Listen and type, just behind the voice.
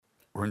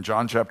We're in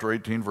John chapter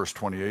 18, verse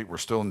 28. We're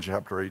still in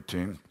chapter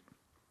 18.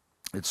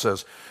 It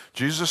says,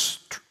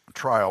 Jesus'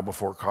 trial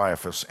before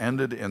Caiaphas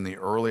ended in the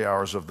early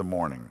hours of the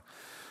morning.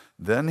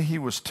 Then he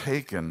was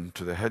taken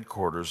to the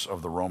headquarters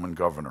of the Roman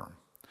governor.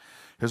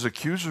 His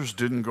accusers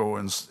didn't go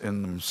in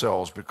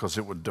themselves because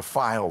it would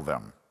defile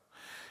them,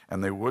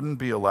 and they wouldn't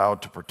be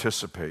allowed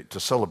to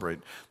celebrate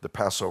the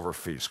Passover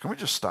feast. Can we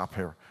just stop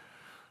here?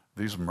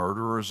 These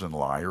murderers and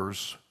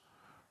liars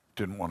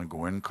didn't want to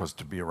go in because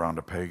to be around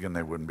a pagan,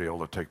 they wouldn't be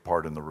able to take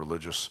part in the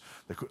religious.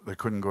 They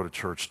couldn't go to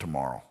church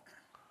tomorrow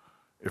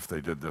if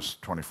they did this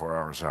 24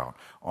 hours out.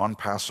 On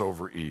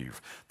Passover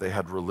Eve, they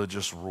had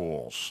religious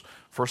rules.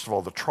 First of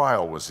all, the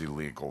trial was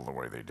illegal the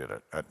way they did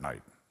it at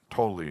night.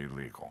 Totally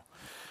illegal.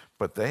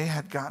 But they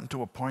had gotten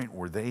to a point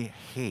where they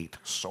hate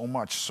so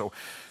much. So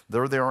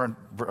there they are in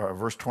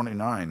verse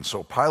 29.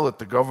 So Pilate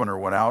the governor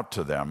went out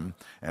to them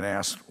and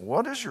asked,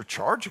 "What is your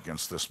charge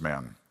against this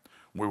man?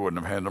 We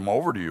wouldn't have handed him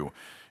over to you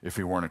if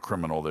he weren't a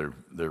criminal,"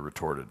 they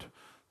retorted.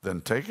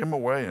 "Then take him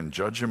away and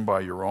judge him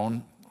by your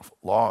own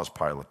laws,"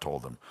 Pilate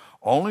told them.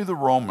 "Only the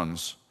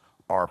Romans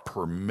are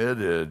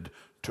permitted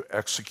to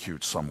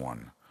execute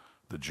someone,"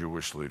 the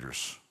Jewish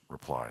leaders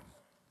replied.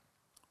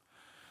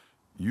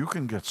 You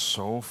can get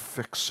so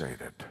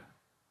fixated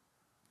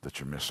that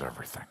you miss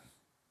everything.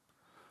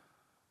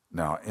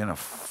 Now, in a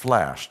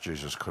flash,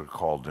 Jesus could have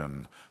called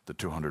in the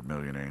 200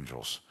 million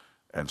angels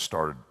and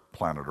started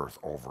planet Earth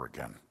over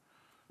again.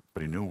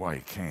 But he knew why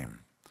he came.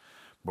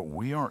 But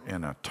we are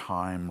in a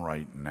time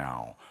right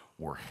now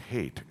where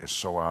hate is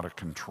so out of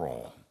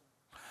control,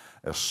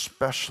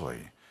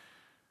 especially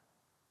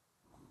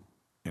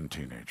in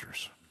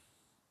teenagers.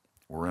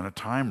 We're in a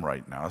time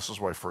right now, this is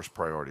why first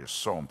priority is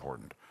so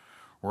important.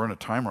 We're in a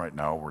time right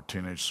now where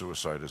teenage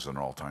suicide is at an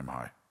all-time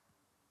high.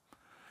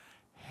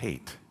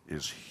 Hate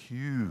is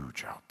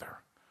huge out there.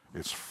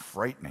 It's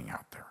frightening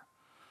out there.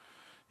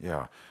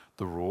 Yeah,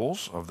 the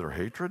rules of their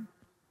hatred,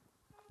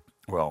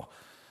 well,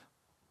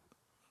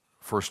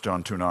 1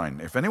 John 2:9.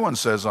 If anyone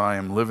says, "I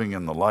am living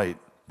in the light,"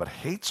 but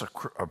hates a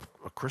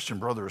Christian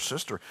brother or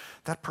sister,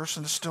 that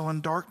person is still in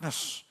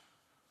darkness.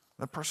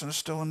 That person is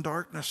still in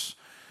darkness.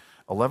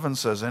 11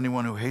 says,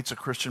 anyone who hates a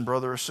Christian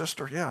brother or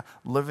sister, yeah,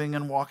 living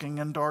and walking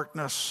in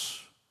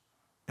darkness.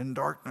 In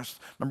darkness.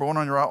 Number 1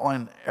 on your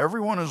outline,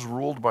 everyone is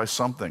ruled by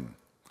something.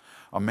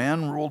 A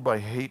man ruled by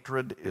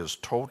hatred is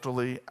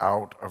totally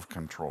out of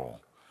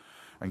control.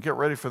 And get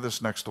ready for this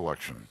next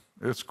election.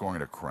 It's going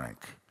to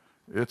crank.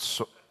 It's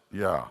so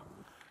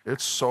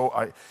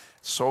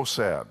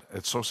sad.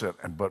 It's so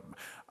sad. But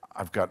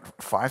I've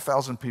got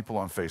 5,000 people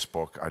on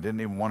Facebook. I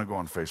didn't even want to go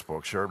on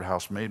Facebook. Shared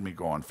House made me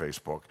go on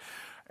Facebook.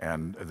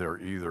 And they're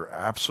either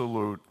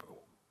absolute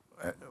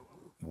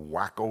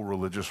wacko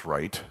religious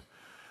right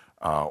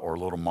or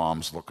little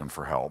moms looking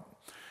for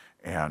help.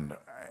 And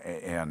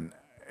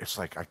it's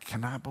like, I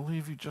cannot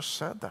believe you just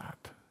said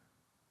that.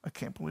 I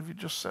can't believe you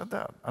just said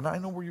that. And I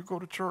know where you go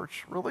to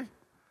church. Really?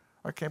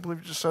 I can't believe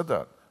you just said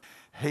that.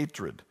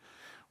 Hatred.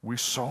 We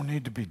so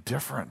need to be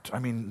different. I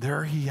mean,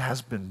 there he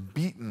has been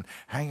beaten,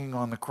 hanging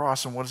on the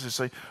cross. And what does he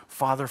say?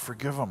 Father,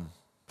 forgive them.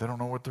 They don't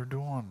know what they're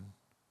doing.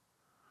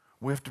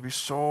 We have to be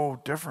so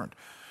different.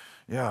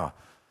 Yeah.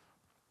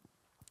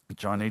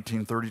 John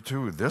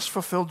 18:32. This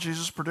fulfilled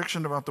Jesus'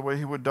 prediction about the way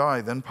he would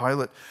die. Then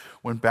Pilate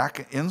went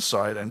back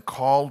inside and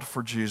called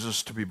for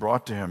Jesus to be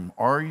brought to him.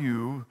 "Are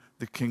you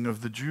the king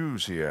of the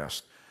Jews?" he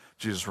asked.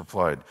 Jesus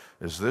replied,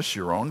 "Is this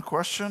your own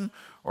question,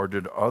 or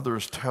did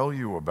others tell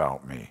you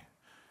about me?"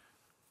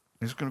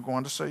 He's going to go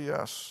on to say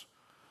yes.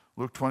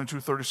 Luke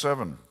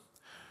 22:37.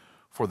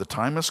 "For the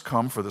time has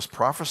come for this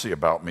prophecy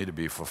about me to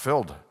be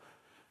fulfilled.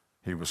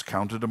 He was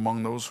counted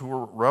among those who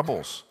were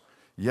rebels.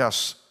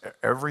 Yes,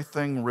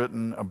 everything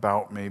written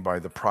about me by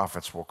the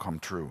prophets will come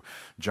true."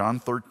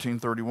 John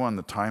 13:31,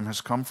 "The time has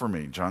come for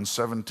me." John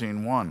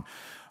 17:1,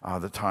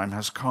 "The time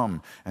has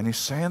come." And he's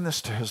saying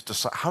this to his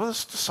disciples. How do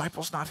his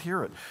disciples not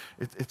hear it?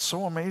 It's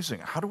so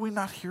amazing. How do we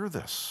not hear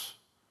this?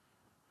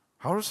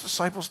 How do his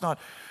disciples not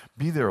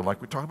be there,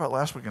 like we talked about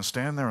last week, and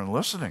stand there and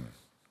listening?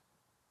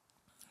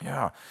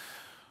 Yeah.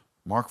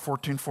 Mark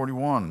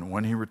 14:41,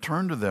 when he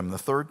returned to them the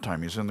third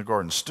time, he's in the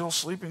garden, still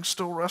sleeping,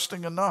 still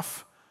resting,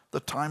 enough. The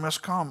time has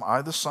come.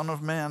 I, the Son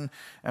of Man,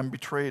 am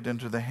betrayed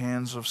into the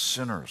hands of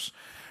sinners.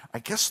 I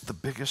guess the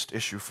biggest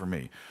issue for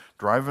me,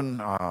 driving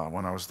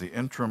when I was the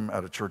interim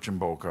at a church in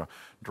Boca,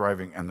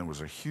 driving, and there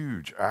was a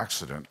huge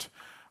accident,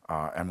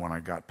 and when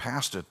I got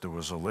past it, there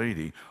was a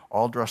lady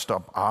all dressed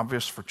up,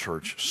 obvious for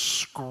church,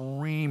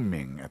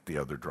 screaming at the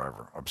other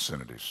driver,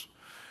 obscenities.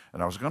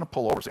 And I was going to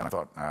pull over, and I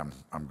thought,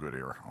 I'm good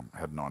here. I'm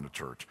heading on to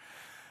church.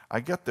 I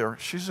get there,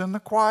 she's in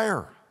the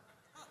choir.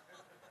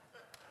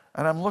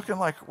 And I'm looking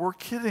like, we're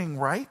kidding,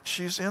 right?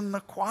 She's in the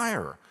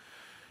choir.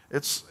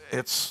 It's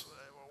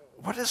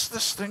what is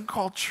this thing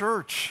called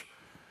church?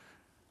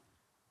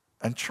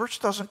 And church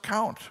doesn't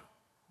count.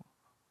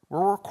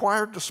 We're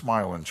required to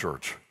smile in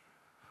church.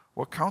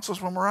 What counts is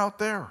when we're out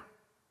there.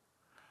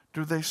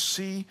 Do they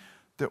see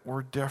that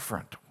we're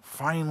different?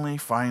 Finally.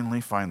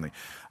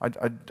 I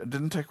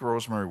didn't take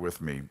Rosemary with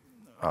me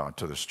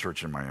to this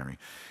church in Miami.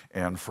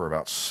 And for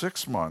about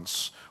 6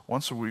 months,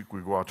 once a week,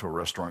 we go out to a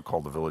restaurant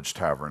called the Village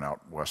Tavern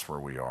out west where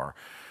we are.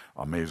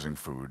 Amazing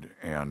food.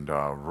 And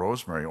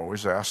Rosemary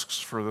always asks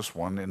for this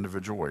one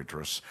individual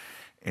waitress.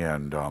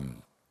 And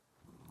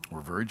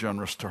we're very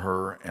generous to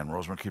her. And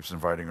Rosemary keeps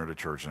inviting her to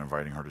church and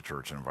inviting her to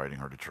church and inviting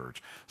her to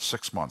church.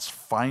 6 months.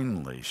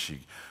 Finally,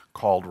 she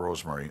called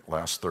Rosemary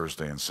last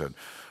Thursday and said,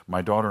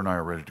 "My daughter and I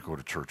are ready to go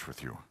to church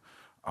with you.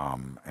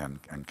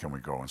 And can we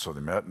go?" And so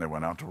they met and they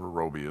went out to where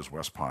Roby is,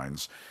 West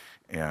Pines.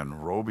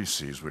 And Roby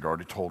sees, we'd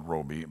already told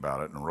Roby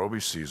about it, and Roby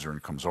sees her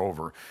and comes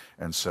over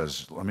and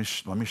says, let me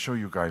show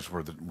you guys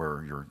where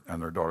your, and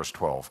their daughter's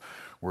 12,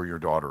 where your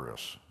daughter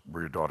is,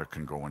 where your daughter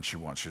can go when she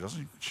wants.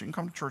 She can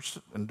come to church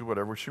and do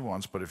whatever she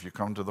wants, but if you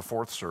come to the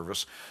fourth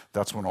service,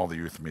 that's when all the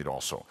youth meet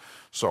also.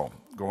 So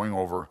going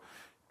over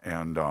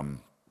and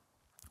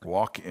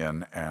walk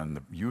in, and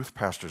the youth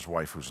pastor's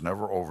wife, who's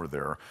never over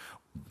there,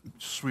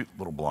 sweet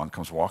little blonde,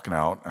 comes walking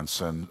out and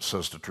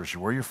says to Tricia,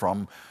 "Where are you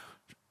from?"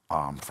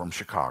 "From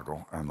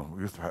Chicago." And the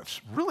youth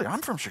pastor, "Really?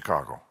 I'm from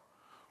Chicago."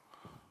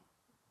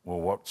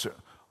 "Well, what's it?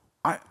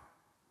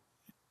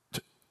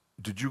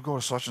 Did you go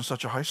to such and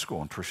such a high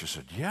school?" And Tricia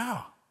said,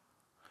 "Yeah."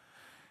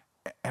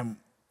 And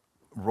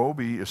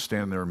Roby is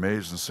standing there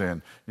amazed and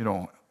saying,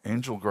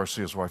 Angel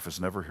Garcia's wife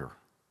is never here.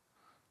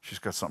 She's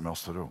got something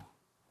else to do.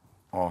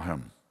 All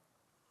him.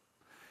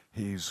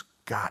 He's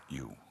got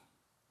you.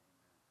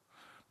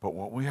 But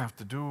what we have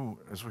to do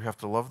is we have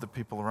to love the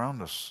people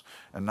around us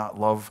and not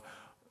love,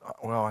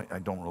 I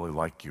don't really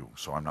like you,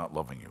 so I'm not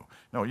loving you.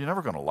 No, you're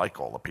never going to like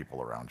all the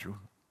people around you.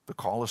 The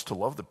call is to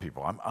love the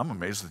people. I'm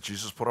amazed that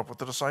Jesus put up with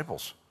the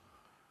disciples.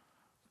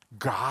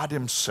 God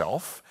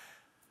himself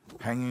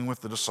hanging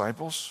with the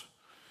disciples.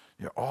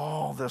 Yeah,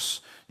 all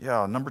this,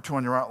 number 2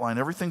 on your outline,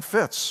 everything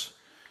fits.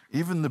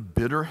 Even the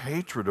bitter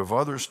hatred of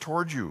others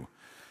toward you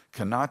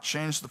cannot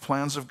change the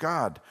plans of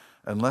God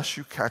unless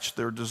you catch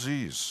their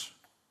disease.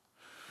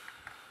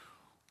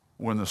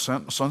 When the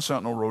Sun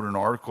Sentinel wrote an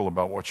article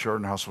about what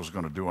Sheridan House was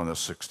going to do on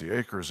this 60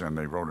 acres, and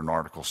they wrote an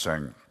article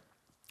saying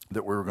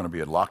that we were going to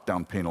be a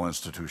lockdown penal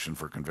institution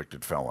for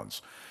convicted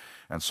felons.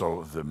 And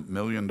so the $1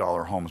 million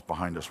homes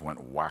behind us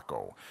went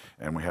wacko.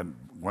 And we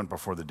went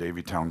before the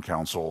Davie Town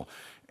Council,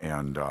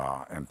 and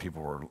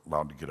people were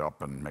allowed to get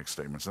up and make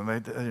statements. And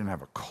they didn't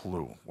have a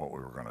clue what we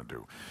were going to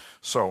do.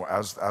 So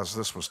as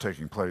this was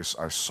taking place,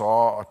 I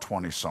saw a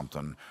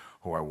 20-something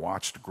who I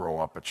watched grow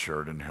up at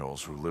Sheridan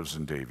Hills, who lives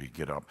in Davie,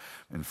 get up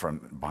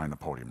behind the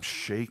podium,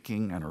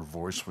 shaking, and her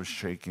voice was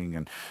shaking,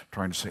 and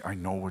trying to say, "I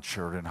know what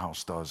Sheridan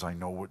House does. I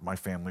know what my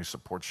family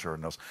supports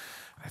Sheridan House."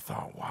 And I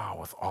thought, wow,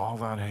 with all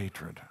that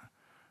hatred.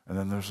 And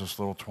then there's this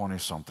little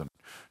 20-something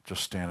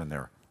just standing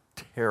there,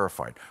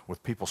 terrified,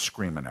 with people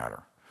screaming at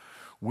her.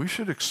 We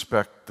should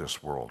expect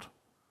this world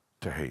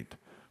to hate,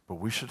 but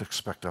we should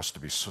expect us to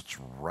be such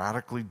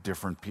radically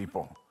different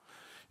people.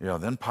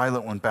 Then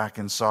Pilate went back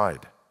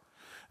inside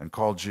and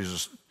called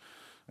Jesus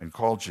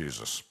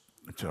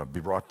to be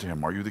brought to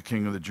him. "Are you the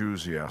king of the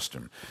Jews?" he asked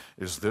him.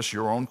 "Is this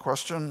your own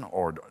question,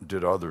 or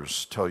did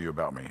others tell you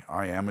about me?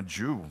 I am a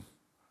Jew."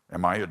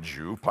 "Am I a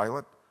Jew,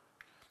 Pilate?"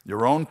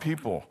 "Your own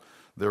people,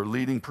 their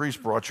leading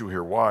priest, brought you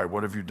here. Why?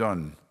 What have you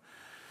done?"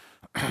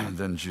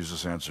 Then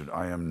Jesus answered,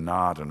 "I am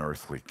not an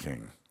earthly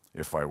king.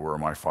 If I were,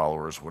 my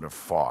followers would have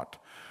fought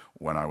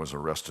when I was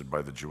arrested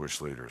by the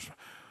Jewish leaders.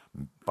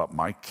 But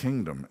my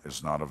kingdom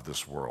is not of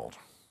this world."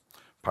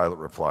 Pilate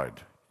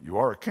replied, "You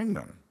are a king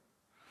then.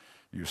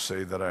 You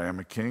say that I am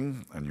a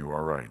king, and you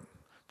are right."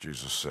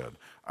 Jesus said,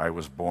 "I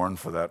was born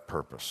for that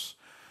purpose,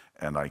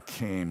 and I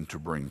came to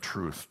bring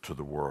truth to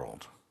the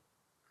world."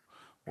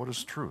 What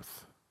is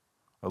truth?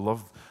 I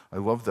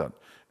love that.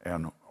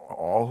 And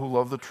all who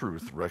love the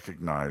truth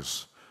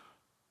recognize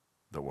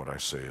that what I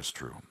say is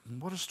true.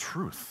 What is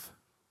truth?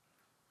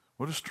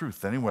 What is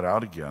truth? Then he went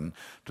out again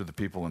to the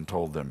people and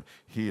told them,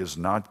 he is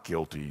not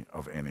guilty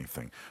of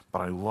anything.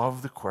 But I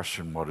love the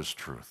question, what is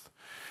truth?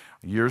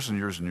 Years and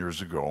years and years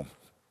ago,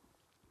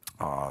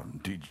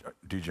 D.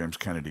 James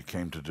Kennedy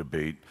came to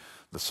debate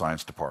the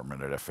science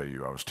department at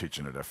FAU. I was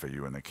teaching at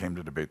FAU, and they came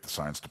to debate the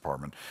science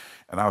department,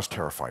 and I was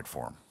terrified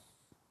for him.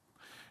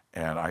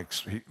 And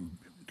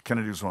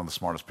Kennedy was one of the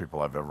smartest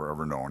people I've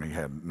ever known. He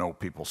had no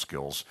people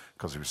skills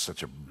because he was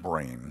such a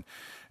brain.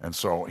 And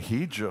so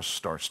he just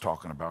starts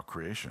talking about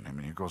creation. I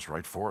mean, he goes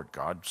right for it.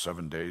 God,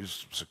 7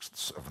 days,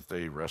 seventh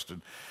day he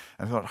rested.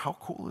 And I thought, how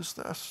cool is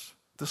this?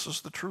 This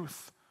is the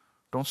truth.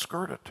 Don't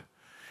skirt it.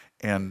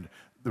 And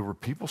there were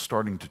people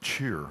starting to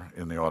cheer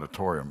in the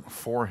auditorium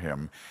for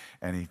him,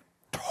 and he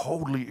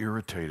totally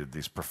irritated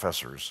these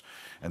professors.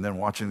 And then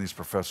watching these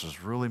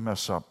professors really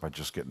mess up by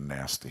just getting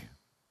nasty.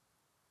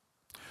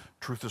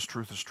 Truth is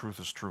truth is truth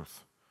is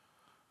truth.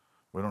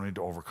 We don't need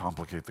to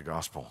overcomplicate the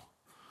gospel.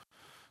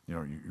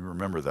 You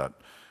remember that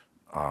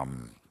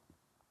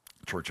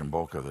church in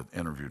Boca that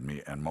interviewed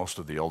me, and most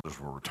of the elders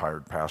were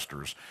retired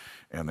pastors,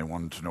 and they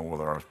wanted to know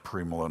whether I was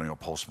premillennial,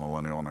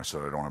 postmillennial, and I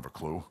said, I don't have a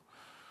clue.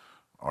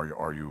 Are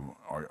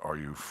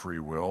you free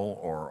will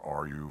or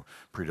are you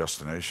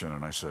predestination?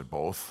 And I said,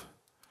 both.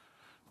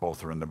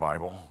 Both are in the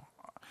Bible.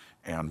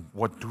 And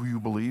what do you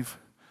believe?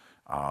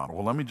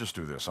 Well, let me just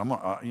do this. I'm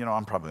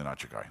probably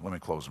not your guy. Let me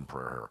close in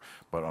prayer here.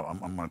 But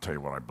I'm going to tell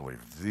you what I believe.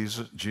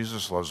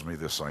 Jesus loves me,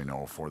 this I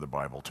know, for the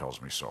Bible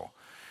tells me so.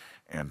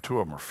 And two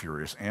of them are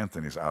furious.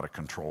 Anthony's out of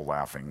control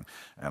laughing.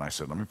 And I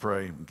said, let me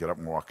pray, get up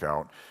and walk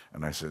out.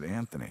 And I said,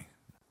 Anthony,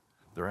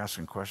 they're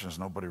asking questions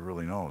nobody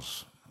really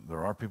knows.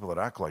 There are people that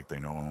act like they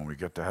know, and when we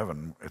get to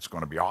heaven, it's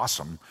going to be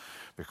awesome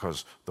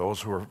because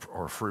those who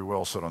are free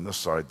will sit on this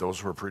side,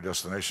 those who are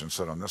predestination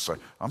sit on this side.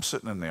 I'm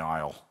sitting in the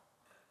aisle.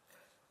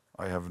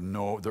 I have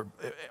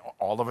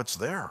all of it's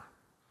there.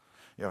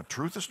 Yeah,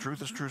 truth is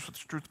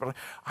truth, but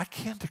I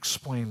can't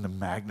explain the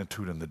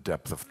magnitude and the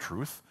depth of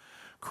truth.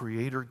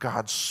 Creator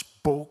God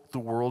spoke the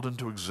world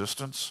into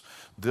existence.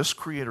 This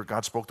Creator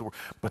God spoke the world,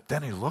 but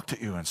then he looked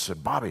at you and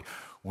said, Bobby,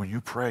 when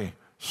you pray,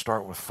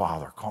 start with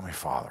Father. Call me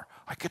Father.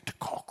 I get to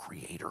call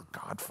Creator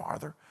God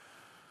Father.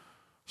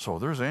 So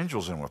there's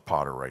angels in with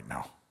Potter right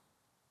now.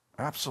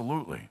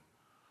 Absolutely.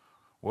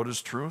 What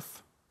is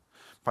truth?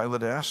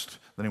 Pilate asked.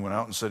 Then he went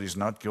out and said he's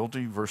not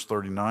guilty. Verse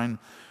 39,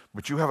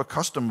 but you have a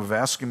custom of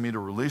asking me to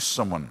release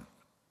someone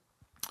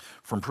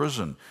from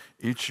prison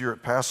each year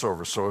at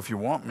Passover. So if you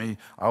want me,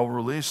 I'll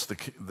release the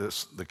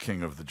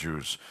king of the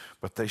Jews.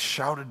 But they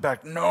shouted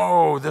back,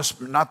 no,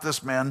 not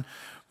this man,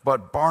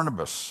 but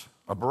Barabbas.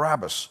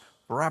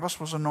 Barabbas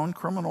was a known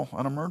criminal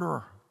and a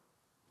murderer.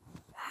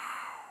 Wow.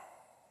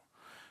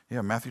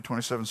 Yeah, Matthew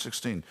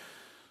 27:16.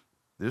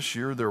 This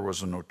year there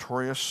was a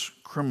notorious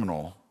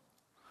criminal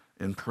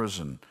in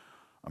prison,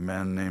 a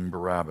man named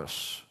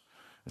Barabbas.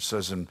 It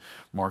says in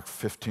Mark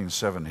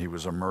 15:7 he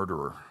was a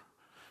murderer,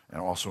 and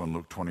also in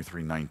Luke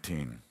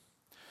 23:19.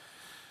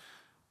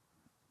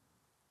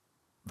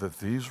 That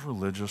these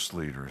religious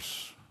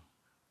leaders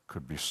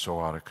could be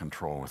so out of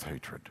control with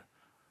hatred,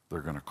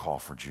 they're going to call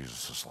for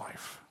Jesus'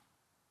 life.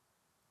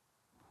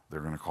 They're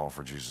going to call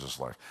for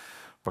Jesus' life.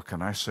 But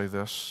can I say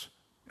this?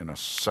 In a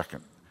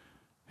second,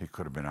 he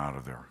could have been out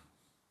of there.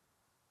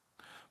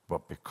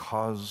 But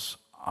because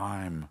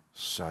I'm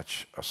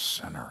such a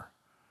sinner,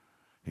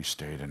 he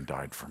stayed and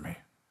died for me.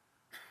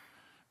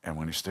 And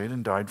when he stayed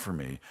and died for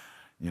me,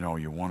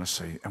 you want to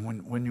say,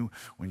 and when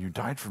you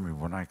died for me,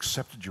 when I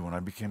accepted you, when I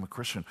became a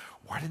Christian,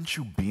 why didn't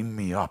you beam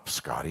me up,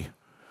 Scotty?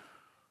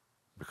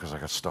 Because I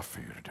got stuff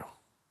for you to do.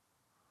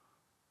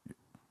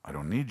 I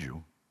don't need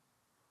you,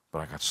 but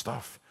I got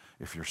stuff.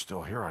 If you're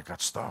still here, I got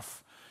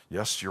stuff.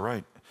 Yes, you're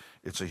right.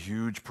 It's a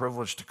huge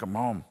privilege to come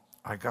home.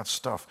 I got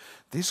stuff.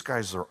 These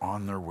guys are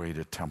on their way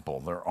to temple.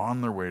 They're on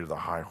their way to the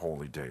high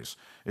holy days.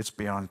 It's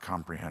beyond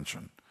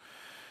comprehension.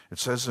 It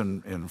says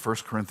in 1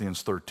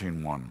 Corinthians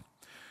 13:1,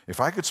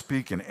 if I could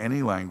speak in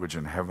any language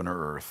in heaven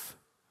or earth,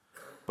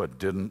 but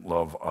didn't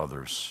love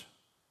others,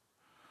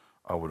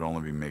 I would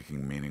only be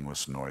making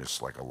meaningless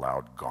noise like a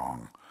loud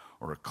gong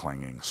or a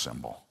clanging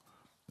cymbal.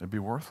 It'd be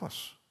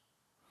worthless.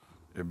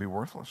 It'd be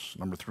worthless.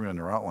 Number 3 on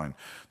your outline.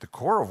 The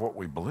core of what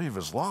we believe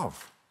is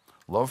love.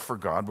 Love for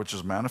God, which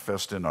is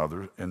manifest in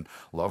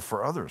love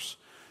for others.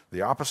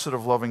 The opposite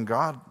of loving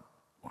God,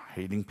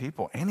 hating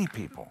people, any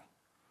people.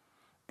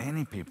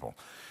 Any people.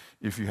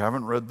 If you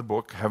haven't read the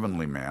book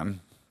Heavenly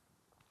Man,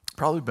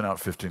 probably been out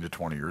 15 to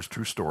 20 years,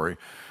 true story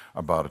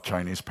about a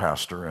Chinese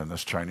pastor, and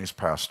this Chinese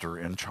pastor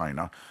in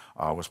China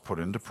was put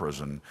into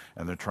prison,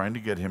 and they're trying to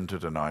get him to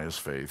deny his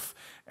faith,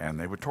 and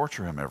they would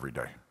torture him every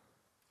day.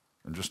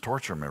 And just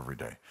torture him every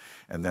day.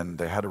 And then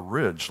they had a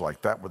ridge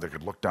like that where they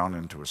could look down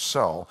into a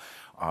cell,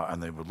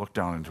 and they would look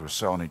down into a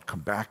cell, and he'd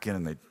come back in,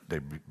 and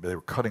they were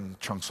cutting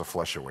chunks of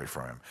flesh away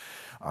from him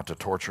to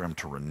torture him,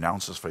 to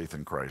renounce his faith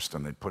in Christ.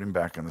 And they'd put him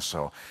back in the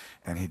cell,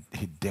 and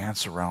he'd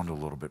dance around a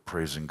little bit,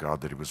 praising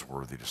God that he was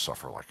worthy to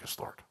suffer like his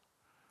Lord.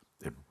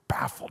 It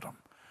baffled him.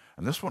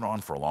 And this went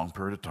on for a long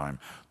period of time.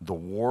 The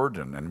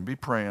warden, and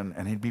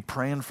he'd be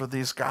praying for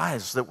these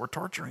guys that were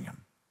torturing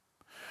him.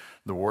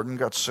 The warden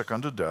got sick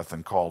unto death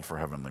and called for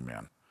Heavenly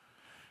Man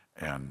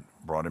and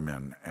brought him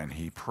in, and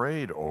he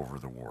prayed over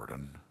the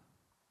warden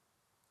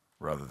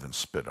rather than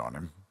spit on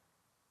him.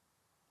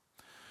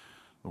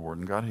 The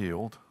warden got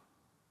healed,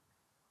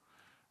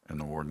 and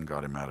the warden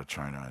got him out of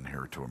China and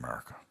here to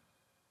America.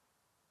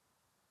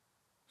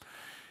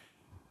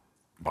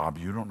 Bob,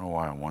 you don't know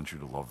why I want you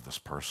to love this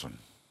person.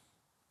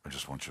 I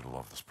just want you to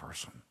love this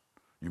person.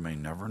 You may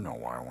never know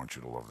why I want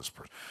you to love this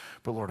person.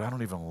 But Lord, I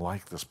don't even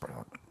like this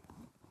person.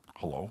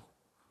 Hello?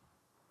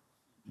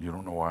 You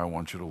don't know why I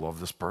want you to love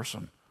this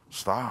person.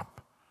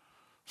 Stop.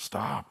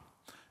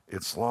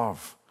 It's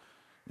love.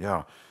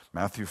 Yeah.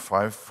 Matthew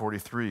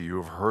 5:43, you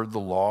have heard the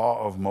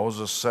law of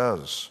Moses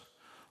says,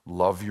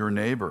 love your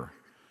neighbor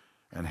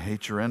and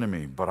hate your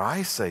enemy. But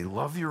I say,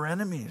 love your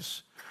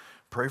enemies.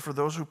 Pray for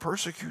those who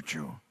persecute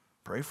you.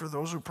 Pray for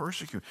those who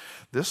persecute.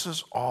 This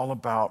is all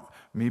about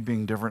me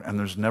being different, and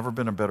there's never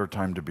been a better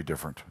time to be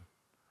different.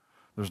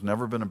 There's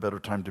never been a better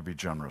time to be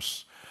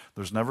generous.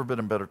 There's never been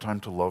a better time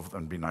to love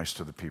and be nice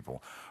to the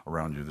people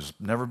around you. There's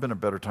never been a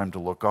better time to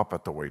look up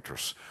at the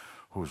waitress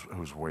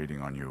who's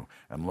waiting on you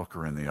and look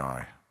her in the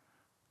eye.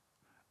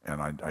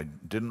 And I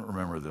didn't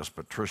remember this,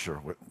 but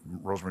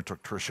Rosemary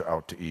took Tricia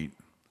out to eat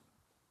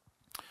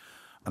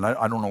And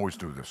I don't always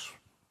do this.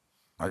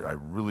 I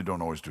really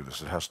don't always do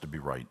this. It has to be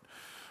right.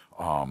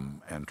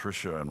 And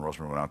Tricia and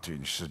Rosemary went out to eat,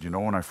 and she said, you know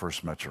when I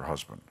first met your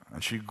husband?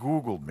 And she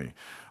Googled me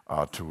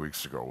 2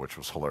 weeks ago, which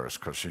was hilarious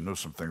because she knew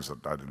some things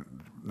that I didn't.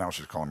 Now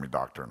she's calling me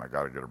doctor, and I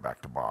got to get her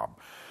back to Bob.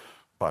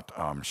 But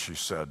she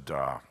said,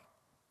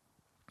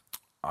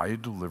 I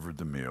delivered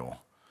the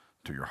meal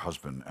to your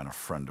husband and a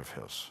friend of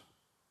his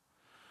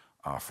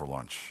for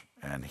lunch.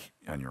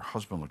 And your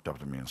husband looked up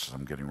to me and said,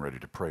 I'm getting ready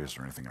to pray. Is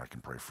there anything I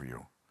can pray for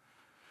you?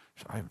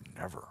 She said, I've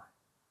never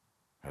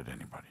had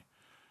anybody.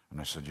 And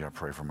I said, yeah,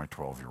 pray for my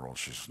 12-year-old.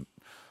 She's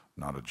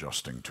not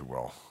adjusting too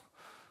well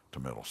to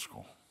middle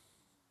school.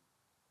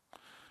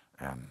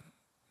 And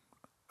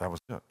that was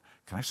it.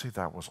 Can I say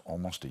that was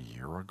almost a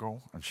year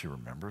ago and she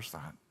remembers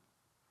that?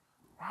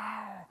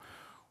 Wow.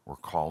 We're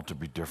called to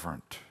be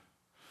different.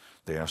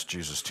 They asked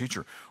Jesus,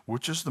 teacher,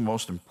 which is the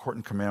most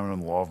important commandment in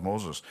the law of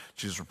Moses?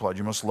 Jesus replied,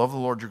 you must love the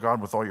Lord your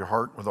God with all your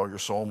heart, with all your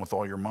soul, and with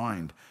all your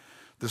mind.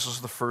 This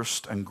is the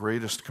first and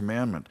greatest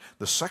commandment.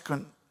 The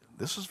second,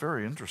 this is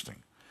very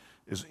interesting,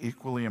 is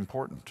equally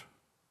important.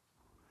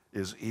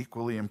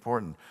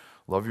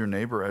 Love your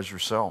neighbor as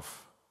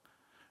yourself.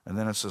 And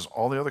then it says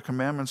all the other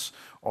commandments,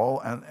 all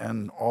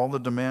the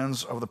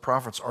demands of the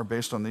prophets are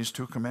based on these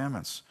two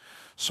commandments.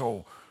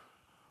 So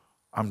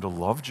I'm to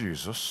love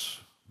Jesus,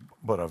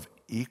 but of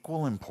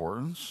equal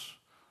importance,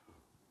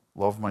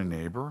 love my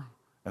neighbor.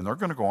 And they're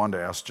going to go on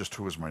to ask just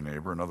who is my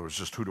neighbor. In other words,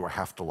 just who do I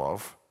have to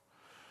love?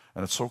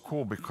 And it's so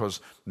cool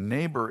because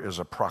neighbor is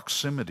a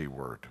proximity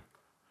word.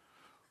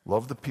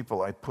 Love the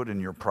people I put in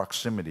your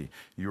proximity,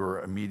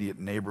 your immediate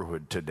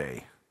neighborhood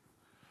today.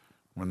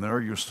 When they're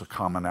used to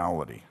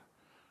commonality,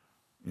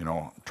 you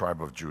know,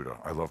 tribe of Judah.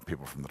 I love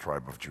people from the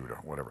tribe of Judah,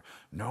 whatever.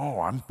 No,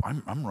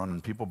 I'm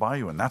running people by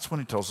you. And that's when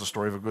he tells the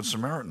story of a good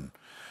Samaritan.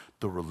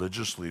 The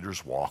religious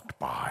leaders walked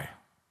by.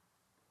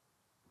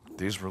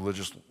 These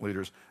religious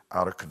leaders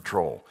out of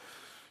control.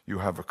 You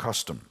have a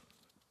custom.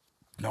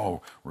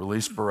 No,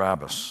 release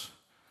Barabbas.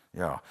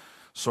 Yeah.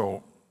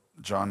 So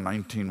John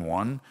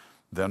 19:1.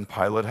 Then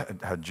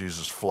Pilate had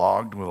Jesus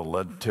flogged with a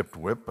lead-tipped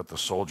whip, but the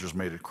soldiers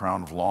made a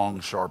crown of long,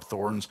 sharp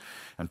thorns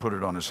and put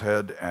it on his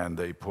head, and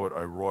they put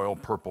a royal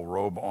purple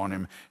robe on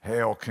him.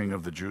 Hail, King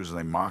of the Jews! And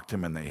they mocked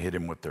him, and they hit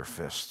him with their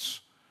fists.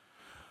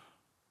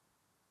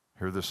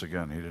 Hear this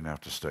again. He didn't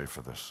have to stay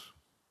for this.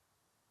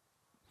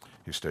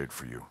 He stayed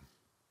for you.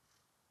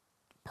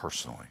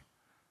 Personally.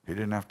 He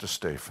didn't have to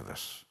stay for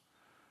this.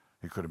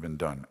 He could have been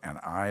done. And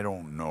I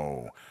don't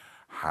know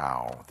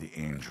how the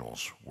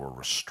angels were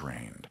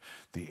restrained.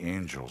 The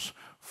angels,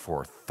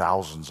 for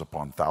thousands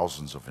upon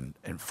thousands of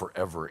and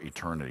forever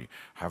eternity,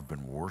 have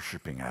been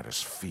worshiping at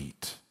his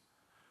feet.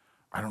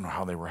 I don't know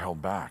how they were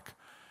held back.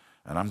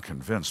 And I'm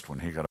convinced when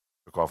he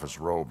took off his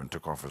robe and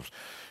took off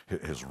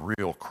his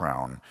real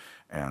crown,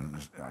 and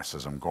I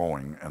says, I'm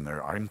going, and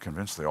I'm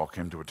convinced they all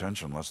came to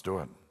attention. Let's do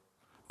it.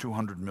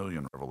 200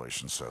 million,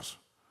 Revelation says.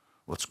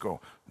 Let's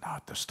go.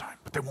 Not this time.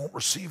 But they won't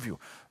receive you.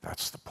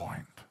 That's the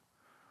point.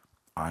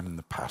 I'm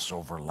the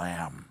Passover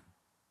lamb.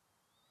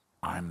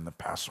 I'm the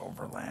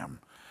Passover lamb.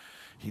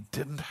 He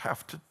didn't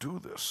have to do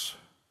this.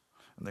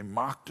 And they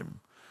mocked him.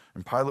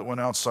 And Pilate went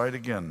outside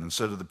again and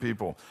said to the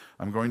people,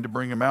 I'm going to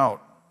bring him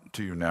out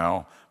to you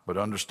now, but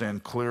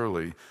understand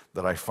clearly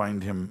that I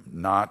find him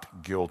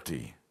not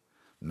guilty.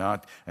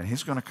 And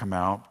he's going to come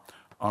out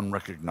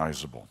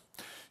unrecognizable.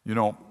 You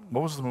know,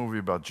 what was the movie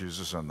about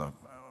Jesus and the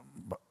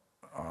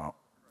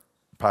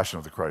Passion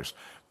of the Christ?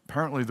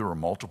 Apparently there were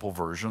multiple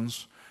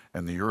versions.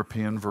 And the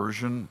European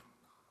version,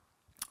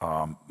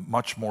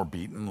 much more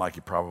beaten, like he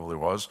probably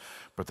was,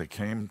 but they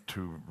came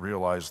to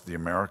realize the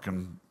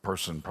American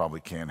person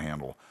probably can't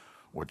handle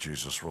what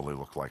Jesus really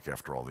looked like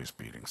after all these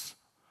beatings.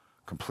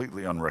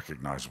 Completely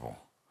unrecognizable.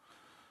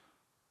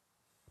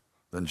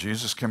 Then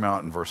Jesus came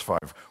out in verse 5,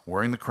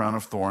 wearing the crown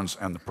of thorns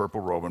and the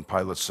purple robe, and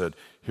Pilate said,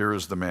 here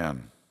is the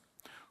man.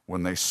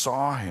 When they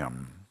saw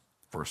him,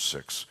 verse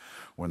 6,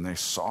 when they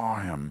saw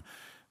him,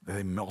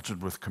 they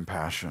melted with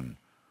compassion.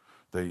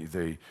 No,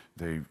 they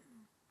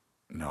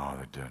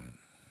didn't.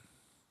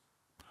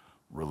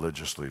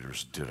 Religious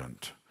leaders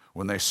didn't.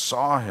 When they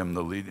saw him,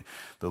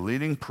 the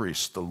leading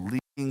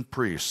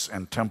priests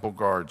and temple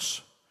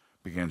guards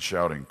began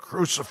shouting,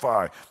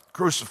 crucify,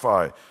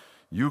 crucify.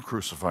 You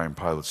crucify him,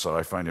 Pilate said.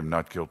 I find him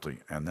not guilty.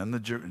 And then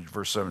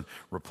verse 7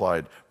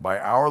 replied, by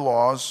our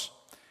laws,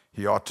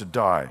 he ought to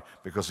die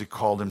because he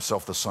called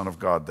himself the Son of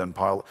God. Then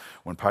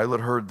when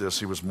Pilate heard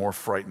this, he was more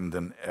frightened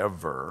than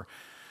ever.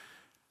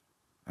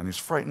 And he's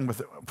frightened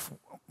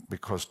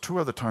because 2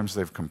 other times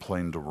they've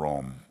complained to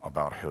Rome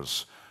about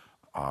his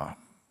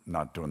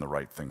not doing the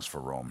right things for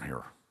Rome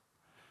here.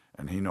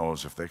 And he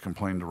knows if they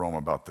complain to Rome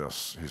about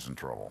this, he's in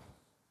trouble.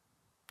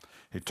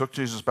 He took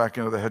Jesus back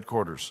into the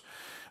headquarters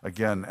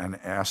again and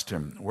asked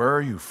him, where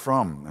are you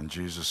from? And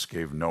Jesus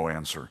gave no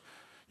answer.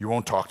 You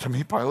won't talk to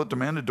me? Pilate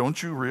demanded.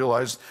 Don't you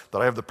realize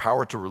that I have the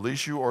power to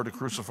release you or to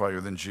crucify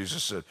you? Then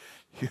Jesus said,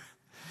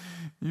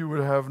 you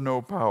would have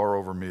no power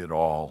over me at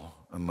all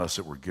unless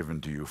it were given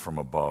to you from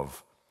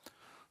above.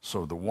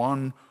 So the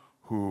one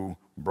who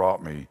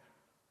brought me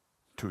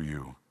to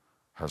you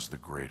has the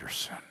greater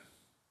sin.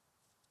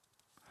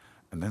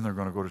 And then they're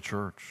going to go to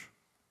church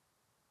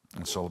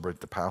and celebrate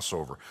the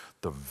Passover,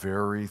 the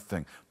very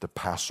thing, the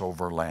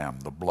Passover lamb,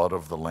 the blood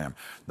of the lamb,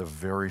 the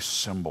very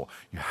symbol.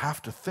 You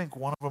have to think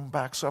one of them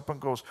backs up and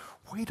goes,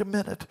 wait a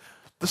minute,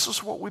 this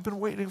is what we've been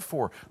waiting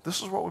for.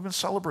 This is what we've been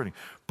celebrating.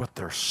 But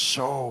they're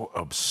so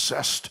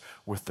obsessed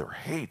with their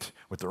hate,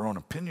 with their own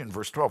opinion.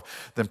 Verse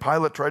 12, then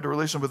Pilate tried to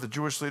release him, but the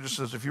Jewish leader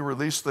says, if you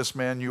release this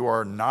man, you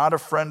are not a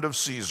friend of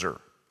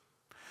Caesar.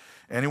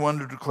 Anyone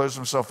who declares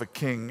himself a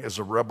king is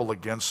a rebel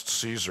against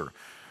Caesar.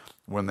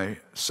 When they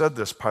said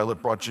this,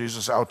 Pilate brought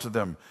Jesus out to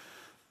them.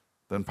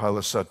 Then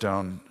Pilate sat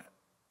down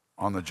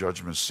on the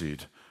judgment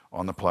seat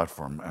on the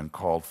platform and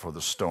called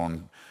the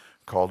stone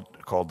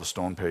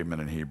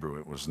pavement in Hebrew.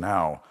 It was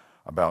now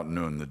about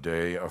noon, the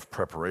day of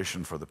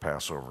preparation for the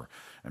Passover.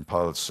 And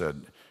Pilate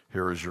said,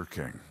 here is your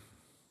king.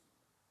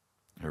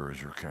 Here is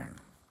your king.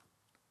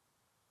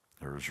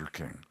 Here is your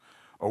king.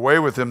 Away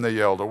with him, they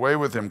yelled. Away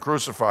with him,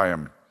 crucify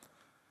him.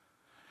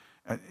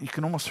 And you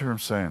can almost hear him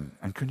saying,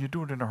 and can you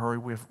do it in a hurry?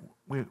 We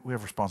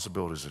have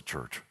responsibilities at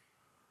church,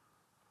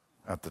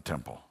 at the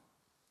temple.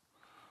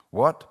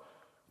 What?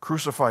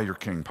 Crucify your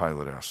king,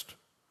 Pilate asked.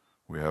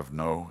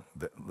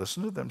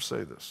 Listen to them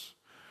say this.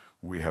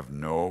 We have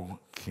no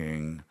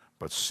king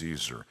but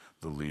Caesar,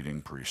 the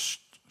leading priest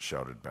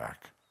shouted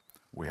back.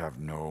 We have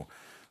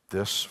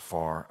this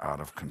far out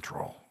of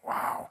control.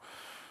 Wow.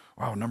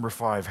 Wow, number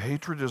 5,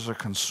 hatred is a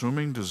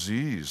consuming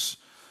disease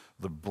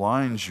that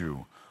blinds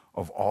you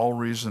of all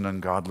reason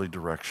and godly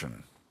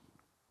direction.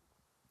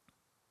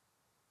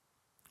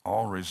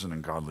 All reason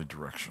and godly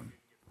direction.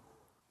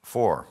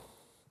 4,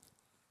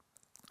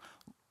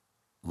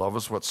 love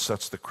is what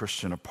sets the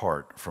Christian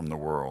apart from the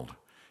world,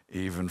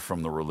 even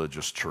from the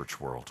religious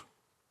church world.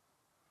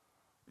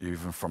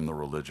 Even from the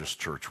religious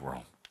church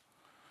world.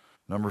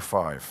 Number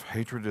 5,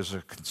 hatred is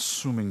a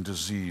consuming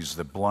disease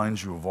that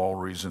blinds you of all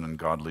reason and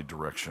godly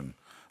direction.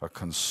 A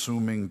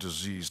consuming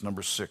disease.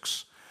 Number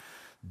 6,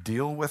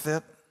 deal with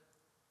it.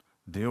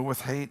 Deal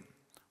with hate,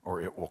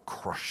 or it will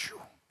crush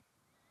you.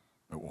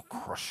 It will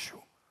crush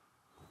you.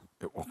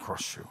 It will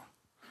crush you.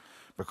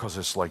 Because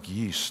it's like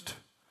yeast.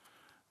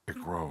 It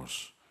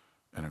grows,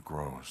 and it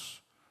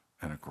grows,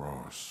 and it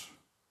grows.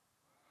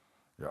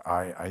 Yeah,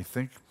 I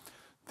think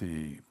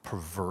the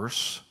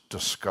perverse,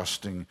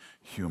 disgusting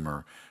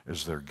humor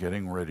is they're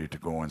getting ready to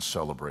go and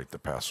celebrate the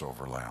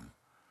Passover lamb.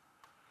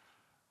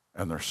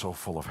 And they're so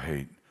full of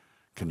hate.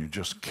 Can you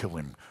just kill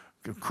him?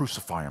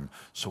 Crucify him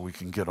so we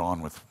can get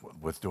on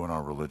with doing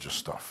our religious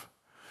stuff.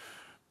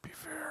 Be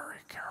very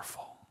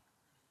careful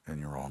in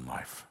your own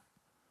life.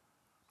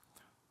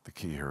 The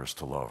key here is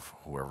to love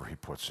whoever he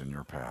puts in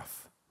your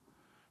path.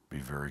 Be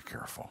very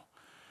careful.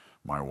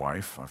 My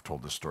wife, I've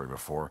told this story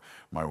before,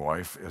 my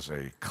wife is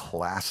a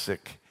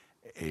classic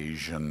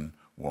Asian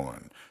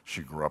woman.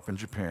 She grew up in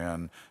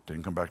Japan,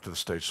 didn't come back to the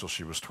States till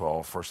she was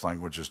 12. First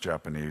language is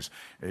Japanese.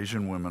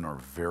 Asian women are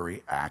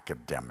very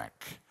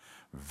academic.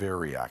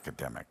 Very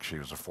academic. She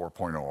was a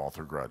 4.0 all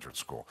through graduate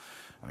school.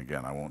 And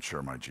again, I won't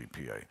share my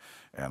GPA.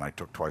 And I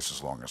took twice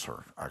as long as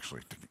her,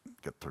 actually, to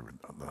get through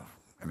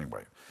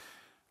anyway.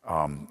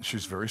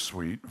 She's very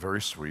sweet,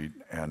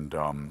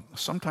 and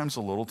sometimes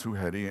a little too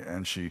heady.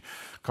 And she,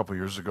 a couple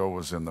years ago,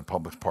 was in the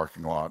public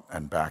parking lot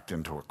and backed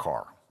into a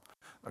car.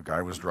 A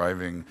guy was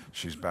driving,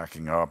 she's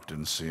backing up,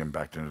 didn't see him,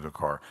 backed into the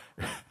car.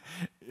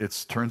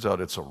 Turns out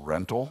it's a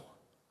rental.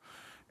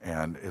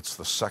 And it's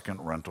the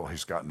second rental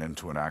he's gotten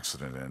into an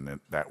accident in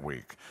that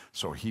week.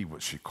 So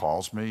she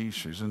calls me,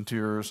 she's in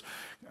tears,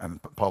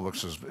 and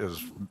Publix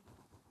is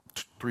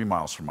 3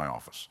 miles from my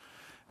office.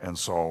 And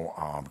so,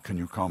 can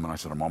you come? And I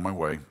said, I'm on my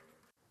way.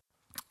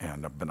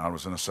 And I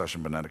was in a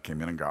session, Benetta came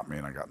in and got me,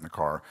 and I got in the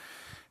car.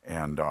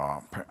 And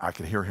I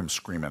could hear him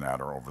screaming at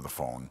her over the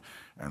phone.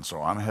 And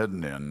so I'm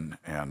heading in,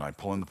 and I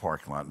pull in the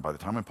parking lot. And by the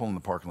time I pull in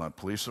the parking lot,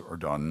 police are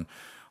done.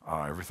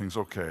 Everything's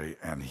okay,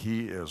 and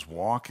he is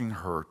walking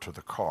her to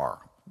the car.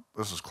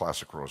 This is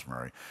classic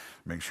Rosemary,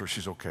 making sure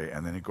she's okay,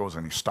 and then he goes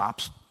and he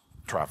stops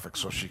traffic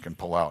so she can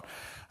pull out.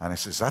 And I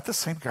said, is that the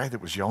same guy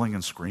that was yelling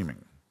and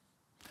screaming?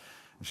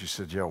 And she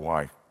said, yeah,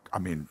 why? I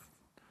mean,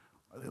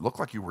 it looked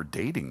like you were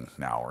dating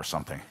now or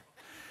something.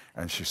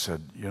 And she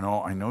said,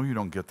 I know you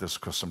don't get this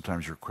because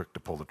sometimes you're quick to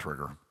pull the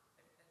trigger.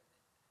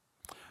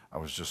 I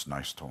was just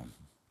nice to him.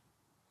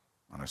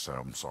 And I said,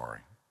 I'm sorry.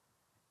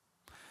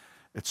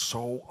 It's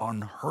so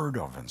unheard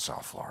of in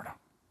South Florida.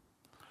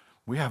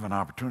 We have an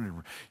opportunity,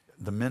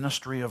 the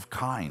ministry of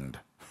kind,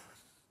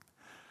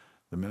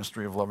 the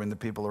ministry of loving the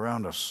people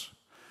around us.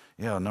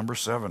 Yeah, number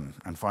 7,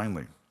 and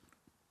finally,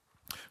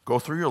 go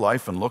through your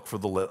life and look for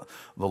the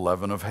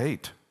leaven of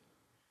hate.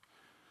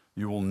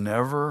 You will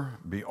never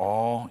be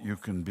all you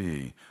can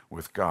be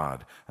with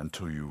God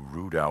until you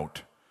root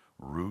out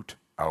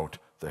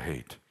the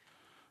hate.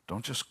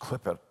 Don't just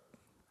clip it.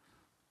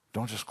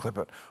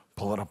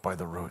 Pull it up by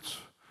the roots.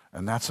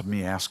 And that's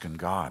me asking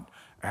God,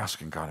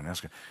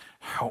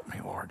 help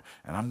me, Lord.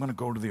 And I'm going to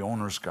go to the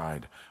owner's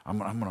guide. I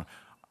want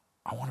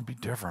to be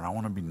different. I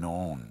want to be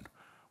known.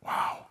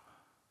 Wow.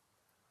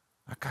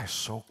 That guy's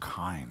so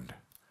kind.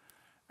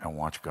 and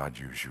watch God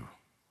use you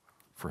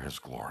for his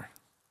glory.